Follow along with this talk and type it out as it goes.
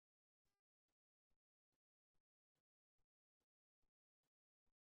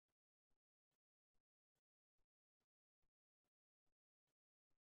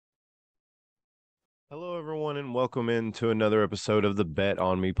Hello, everyone, and welcome into another episode of the Bet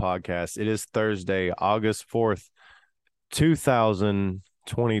on Me podcast. It is Thursday, August 4th,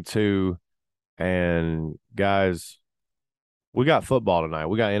 2022. And guys, we got football tonight.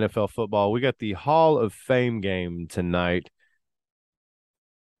 We got NFL football. We got the Hall of Fame game tonight.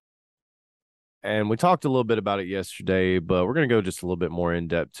 And we talked a little bit about it yesterday, but we're going to go just a little bit more in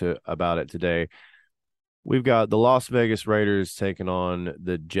depth about it today. We've got the Las Vegas Raiders taking on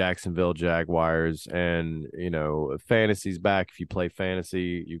the Jacksonville Jaguars, and fantasy's back. If you play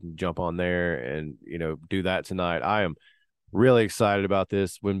fantasy, you can jump on there and do that tonight. I am really excited about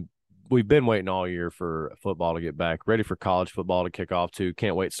this. When we've been waiting all year for football to get back, ready for college football to kick off too.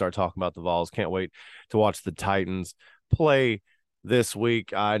 Can't wait to start talking about the Vols. Can't wait to watch the Titans play this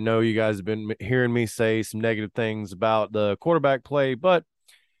week. I know you guys have been hearing me say some negative things about the quarterback play, but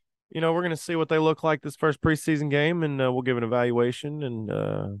we're going to see what they look like this first preseason game, and we'll give an evaluation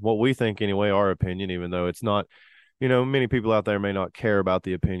and what we think anyway, our opinion, even though it's not, many people out there may not care about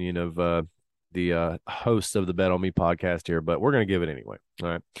the opinion of the hosts of the Bet on Me podcast here, but we're going to give it anyway. All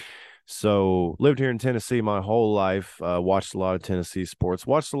right. So lived here in Tennessee my whole life, watched a lot of Tennessee sports,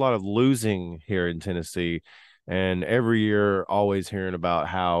 watched a lot of losing here in Tennessee. And every year, always hearing about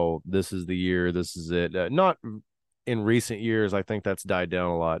how this is the year, this is it. Not in recent years, I think that's died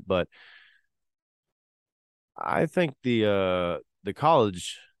down a lot, but I think the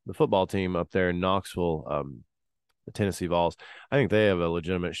college, the football team up there in Knoxville, the Tennessee Vols, I think they have a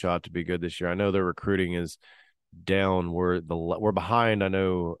legitimate shot to be good this year. I know their recruiting is down. We're behind. I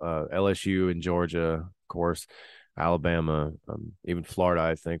know LSU and Georgia, of course, Alabama, even Florida.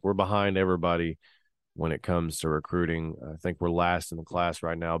 I think we're behind everybody when it comes to recruiting. I think we're last in the class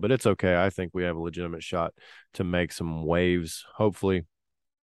right now, but it's okay. I think we have a legitimate shot to make some waves, hopefully.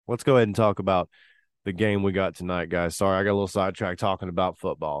 Let's go ahead and talk about the game we got tonight, guys. Sorry, I got a little sidetracked talking about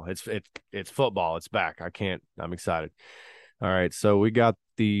football. It's football. It's back. I'm excited. All right, so we got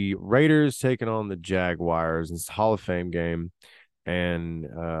the Raiders taking on the Jaguars. It's a Hall of Fame game. And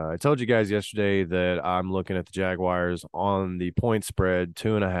I told you guys yesterday that I'm looking at the Jaguars on the point spread,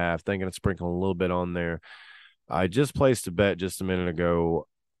 2.5, thinking of sprinkling a little bit on there. I just placed a bet just a minute ago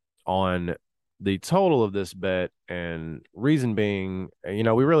on the total of this bet, and reason being, we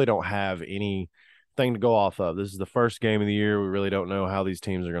really don't have anything to go off of. This is the first game of the year. We really don't know how these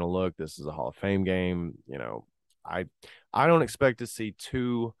teams are going to look. This is a Hall of Fame game. I I don't expect to see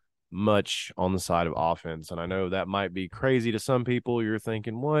too much on the side of offense. And I know that might be crazy to some people. You're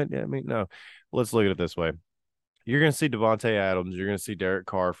thinking, what? I mean, no. Let's look at it this way. You're going to see Devontae Adams. You're going to see Derek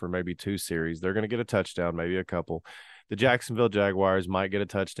Carr for maybe 2 series. They're going to get a touchdown, maybe a couple. The Jacksonville Jaguars might get a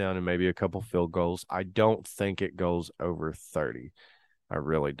touchdown and maybe a couple field goals. I don't think it goes over 30. I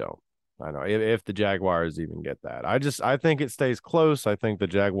really don't. I know if the Jaguars even get that. I think it stays close. I think the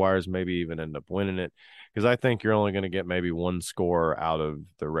Jaguars maybe even end up winning it because I think you're only going to get maybe one score out of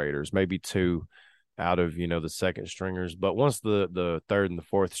the Raiders, maybe two out of the second stringers. But once the third and the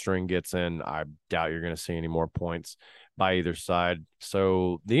fourth string gets in, I doubt you're going to see any more points by either side.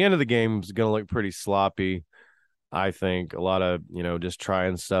 So the end of the game is going to look pretty sloppy. I think a lot of just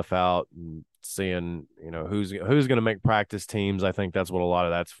trying stuff out and seeing who's going to make practice teams. I think that's what a lot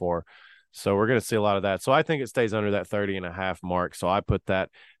of that's for. So we're going to see a lot of that. So I think it stays under that 30.5 mark. So I put that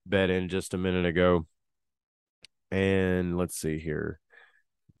bet in just a minute ago. And let's see here.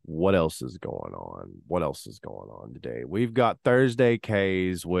 What else is going on? What else is going on today? We've got Thursday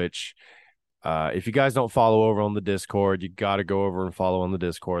K's, which if you guys don't follow over on the Discord, you got to go over and follow on the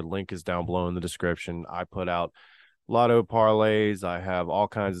Discord. Link is down below in the description. I put out lotto parlays. I have all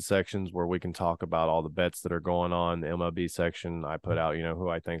kinds of sections where we can talk about all the bets that are going on. The MLB section, I put out, who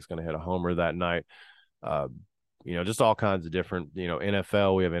I think is going to hit a homer that night. Just all kinds of different,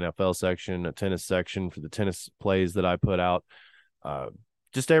 NFL. We have NFL section, a tennis section for the tennis plays that I put out.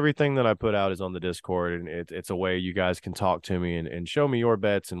 Just everything that I put out is on the Discord, and it's a way you guys can talk to me and show me your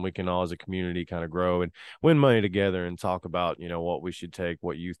bets, and we can all as a community kind of grow and win money together and talk about, what we should take,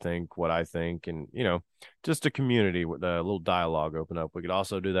 what you think, what I think, and, just a community with a little dialogue open up. We could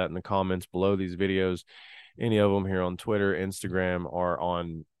also do that in the comments below these videos, any of them here on Twitter, Instagram, or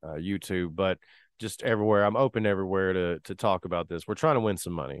on YouTube, but just everywhere. I'm open everywhere to talk about this. We're trying to win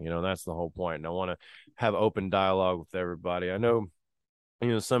some money, that's the whole point. And I want to have open dialogue with everybody. I know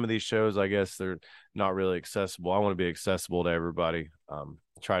some of these shows, I guess they're not really accessible. I want to be accessible to everybody.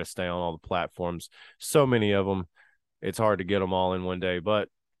 Try to stay on all the platforms. So many of them, it's hard to get them all in one day, but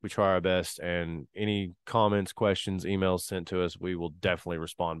we try our best. And any comments, questions, emails sent to us, we will definitely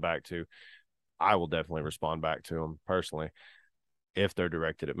respond back to. I will definitely respond back to them personally if they're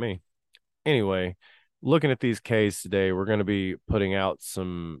directed at me. Anyway, looking at these Ks today, we're going to be putting out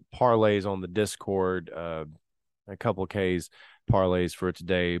some parlays on the Discord, a couple of Ks parlays for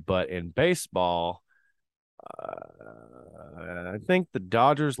today. But in baseball, I think the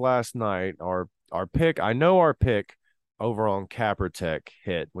Dodgers last night, our pick, I know our pick over on Capper Tech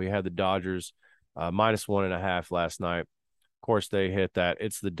hit. We had the Dodgers -1.5 last night. Of course, they hit that.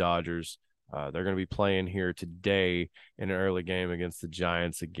 It's the Dodgers. They're going to be playing here today in an early game against the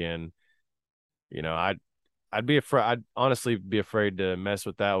Giants again. You know, I'd be afraid. I'd honestly be afraid to mess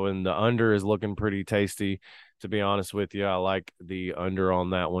with that one. The under is looking pretty tasty, to be honest with you. I like the under on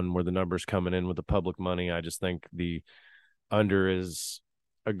that one where the numbers coming in with the public money. I just think the under is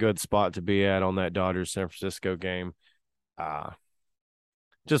a good spot to be at on that Dodgers San Francisco game. Uh,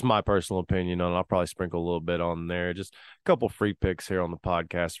 just my personal opinion on it. I'll probably sprinkle a little bit on there. Just a couple free picks here on the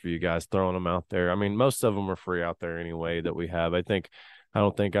podcast for you guys, throwing them out there. I mean, most of them are free out there anyway that we have. I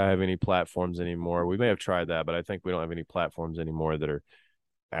don't think I have any platforms anymore. We may have tried that, but I think we don't have any platforms anymore that are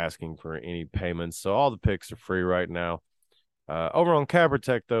asking for any payments. So all the picks are free right now. Over on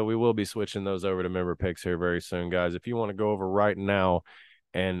CaberTech, though, we will be switching those over to member picks here very soon, guys. If you want to go over right now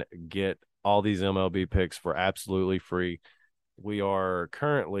and get all these MLB picks for absolutely free, we are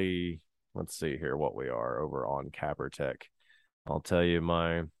currently, let's see here what we are over on CaberTech. I'll tell you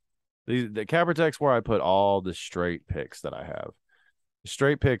the CaberTech's where I put all the straight picks that I have.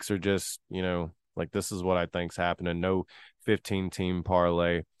 Straight picks are just, like this is what I think's happening. No 15-team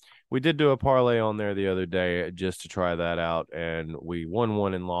parlay. We did do a parlay on there the other day just to try that out, and we won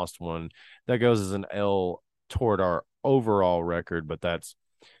one and lost one. That goes as an L toward our overall record, but that's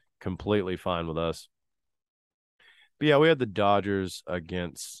completely fine with us. But yeah, we had the Dodgers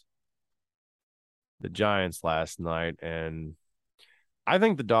against the Giants last night, and I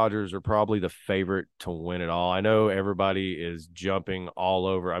think the Dodgers are probably the favorite to win it all. I know everybody is jumping all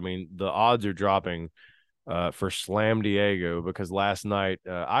over. I mean, the odds are dropping for Slam Diego because last night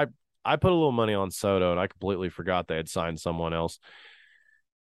I put a little money on Soto and I completely forgot they had signed someone else.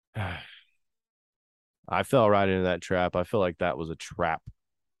 I fell right into that trap. I feel like that was a trap.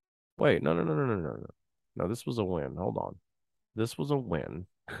 Wait, no, no, no, no, no, no, no. No, this was a win. Hold on. This was a win.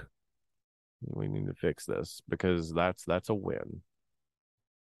 We need to fix this because that's a win.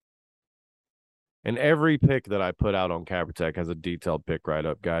 And every pick that I put out on CaberTech has a detailed pick write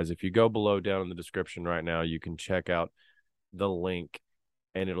up, guys. If you go below down in the description right now, you can check out the link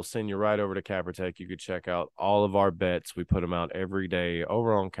and it'll send you right over to CaberTech. You could check out all of our bets. We put them out every day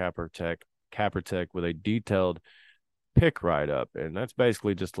over on CaberTech with a detailed pick write up. And that's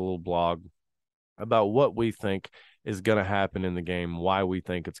basically just a little blog about what we think is going to happen in the game, why we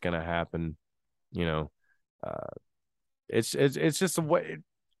think it's going to happen. You know, uh, it's just a way.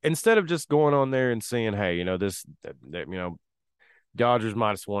 Instead of just going on there and saying, hey, Dodgers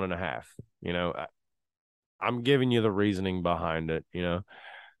 -1.5, I'm giving you the reasoning behind it.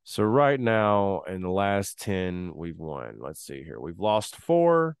 So right now in the last 10, we've won. Let's see here. We've lost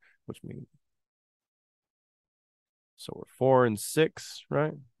 4, which means, so we're 4-6,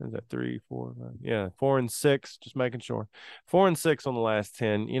 right? Is that 3, 4, 5? Yeah, 4-6, just making sure. 4-6 on the last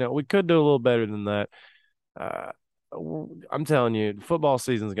 10. We could do a little better than that. I'm telling you, football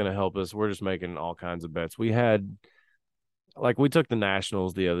season is going to help us. We're just making all kinds of bets. We took the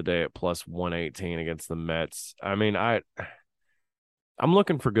Nationals the other day at +118 against the Mets. I mean, I'm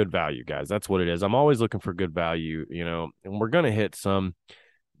looking for good value, guys. That's what it is. I'm always looking for good value, and we're going to hit some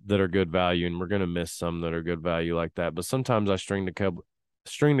that are good value and we're going to miss some that are good value like that. But sometimes I string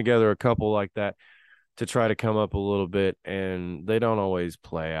together a couple like that to try to come up a little bit, and they don't always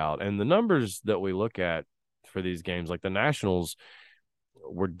play out. And the numbers that we look at for these games, like the Nationals,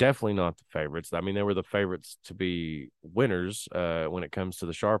 were definitely not the favorites. I mean, they were the favorites to be winners when it comes to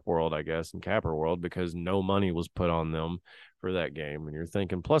the sharp world, I guess, and Capper world, because no money was put on them for that game. And you're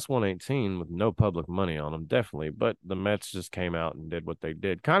thinking +118 with no public money on them, definitely. But the Mets just came out and did what they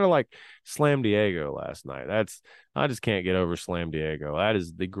did, kind of like Slam Diego last night. I just can't get over Slam Diego. That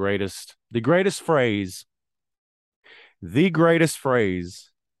is the greatest phrase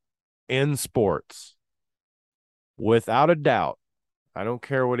in sports, without a doubt. I don't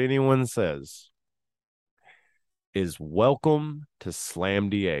care what anyone says, is welcome to Slam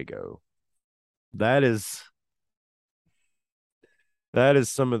Diego. That is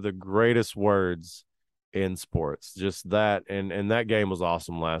some of the greatest words in sports. Just that, and that game was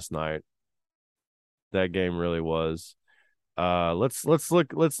awesome last night. That game really was. Let's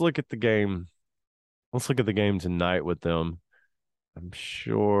look at the game. Let's look at the game tonight with them. I'm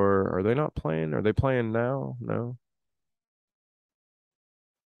sure. Are they not playing? Are they playing now? No.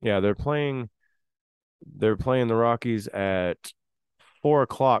 Yeah, they're playing the Rockies at 4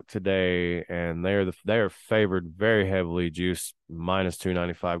 o'clock today, and they are favored very heavily, juice minus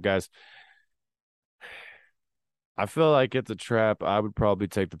 295. Guys, I feel like it's a trap. I would probably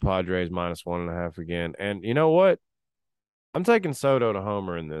take the Padres minus 1.5 again. And you know what? I'm taking Soto to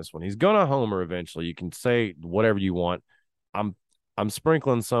homer in this one. He's gonna homer eventually. You can say whatever you want. I'm I'm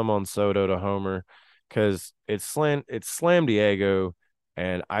sprinkling some on Soto to homer because it's Slam Diego,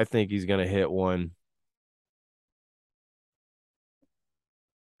 and I think he's gonna hit one.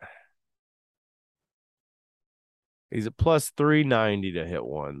 He's a plus 390 to hit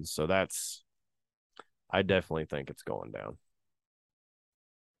one. So I definitely think it's going down.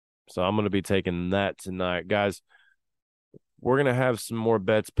 So I'm going to be taking that tonight. Guys, we're going to have some more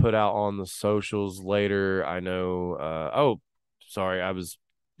bets put out on the socials later. I know. Sorry. I was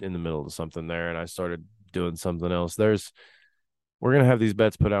in the middle of something there and I started doing something else. We're going to have these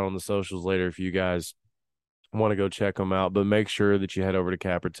bets put out on the socials later if you guys want to go check them out. But make sure that you head over to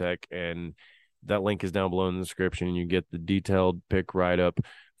Capper Tech, and that link is down below in the description. You get the detailed pick write up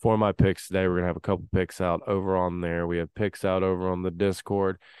for my picks today. We're gonna have a couple picks out over on there. We have picks out over on the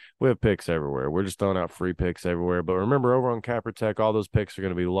Discord. We have picks everywhere. We're just throwing out free picks everywhere. But remember, over on Capper Tech, all those picks are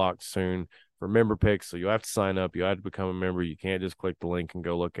going to be locked soon for member picks. So you have to sign up. You have to become a member. You can't just click the link and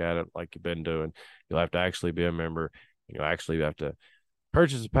go look at it like you've been doing. You'll have to actually be a member. You'll actually have to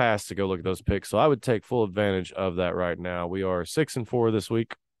purchase a pass to go look at those picks. So I would take full advantage of that right now. We are 6-4 this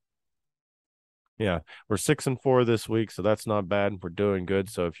week. Yeah, we're 6-4 this week, so that's not bad. We're doing good.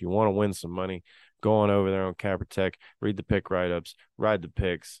 So if you want to win some money, go on over there on Capper Tech, read the pick write-ups, ride the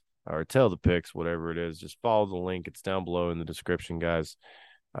picks, or tell the picks, whatever it is. Just follow the link. It's down below in the description, guys.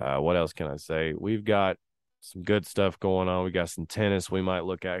 What else can I say? We've got some good stuff going on. We got some tennis we might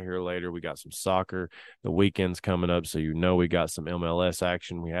look at here later. We got some soccer. The weekend's coming up, so you know we got some MLS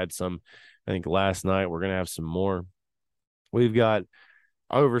action. We had some, I think, last night. We're going to have some more. We've got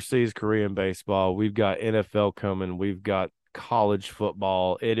overseas Korean baseball. We've got NFL coming. We've got college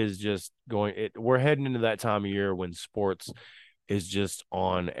football. It is just we're heading into that time of year when sports is just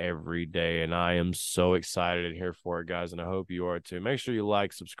on every day. And I am so excited and here for it, guys. And I hope you are too. Make sure you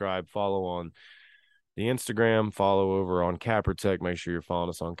like, subscribe, follow on the Instagram, follow over on Capper Tech. Make sure you're following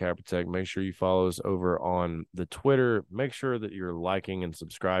us on Capper Tech. Make sure you follow us over on the Twitter. Make sure that you're liking and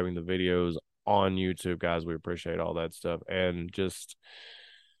subscribing the videos on YouTube, guys. We appreciate all that stuff. And just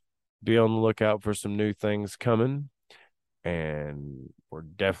be on the lookout for some new things coming. And we're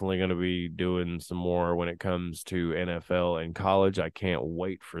definitely going to be doing some more when it comes to NFL and college. I can't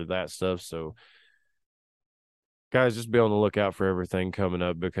wait for that stuff. So, guys, just be on the lookout for everything coming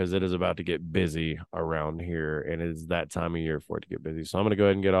up because it is about to get busy around here, and it is that time of year for it to get busy. So, I'm going to go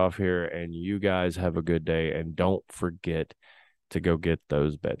ahead and get off here, and you guys have a good day. And don't forget to go get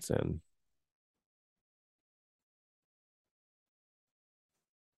those bets in.